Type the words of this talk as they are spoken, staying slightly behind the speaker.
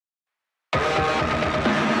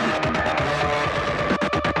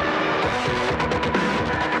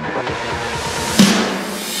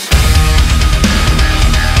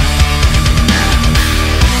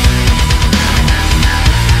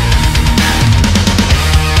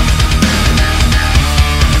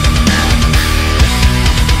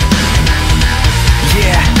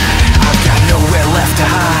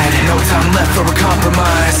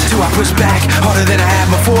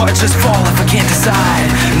just fall if I can't decide.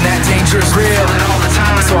 And that danger is real and all the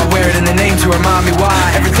time, so I wear it in the name to remind me why.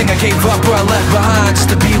 Everything I gave up or I left behind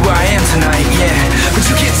just to be where I am tonight, yeah. But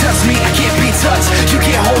you can't touch me, I can't be touched. You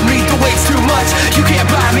can't hold me, the weight's too much. You can't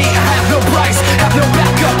buy me, I have no price, have no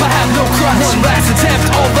backup, I have no crutch. One last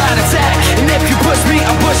attempt, all out attack, and if you push me,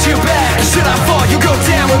 I'll push you back. And should I fall, you go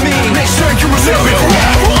down with me. Make sure you remember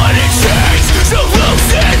that. What it takes to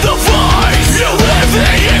loosen the vice. You live the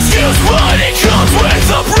excuse, but it comes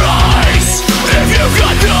with a price. If you've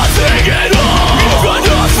got nothing at all, you've got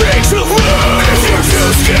nothing to lose. If you're too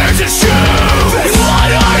scared to shoot, then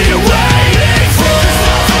what are you waiting for? There's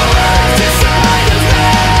nothing left inside of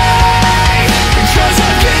me, because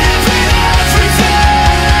I've given everything.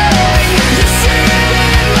 You see it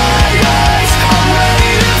in my eyes, I'm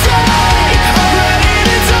ready to die. I'm ready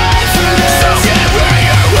to die for this. So get where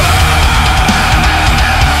you were.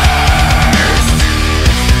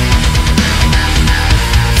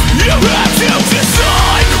 You have to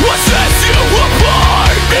decide what sets you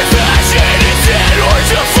apart. If passion is dead or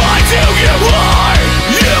to find who you are.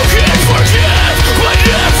 You can forgive, but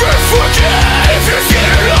never forget. If you're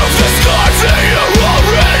scared of the scars, then you're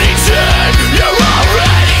already dead. You're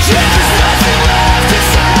already dead. There's nothing left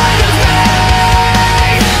inside of me,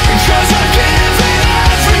 because I've given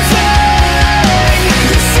everything.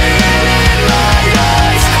 You see it in my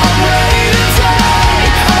eyes, I'm ready to die.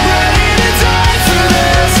 I'm ready to die for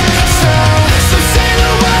this. So say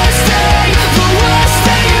the worst thing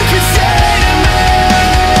you can say to me.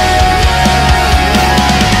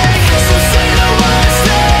 So say the worst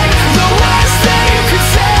thing you can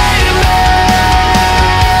say to me.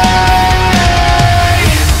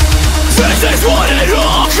 This is what it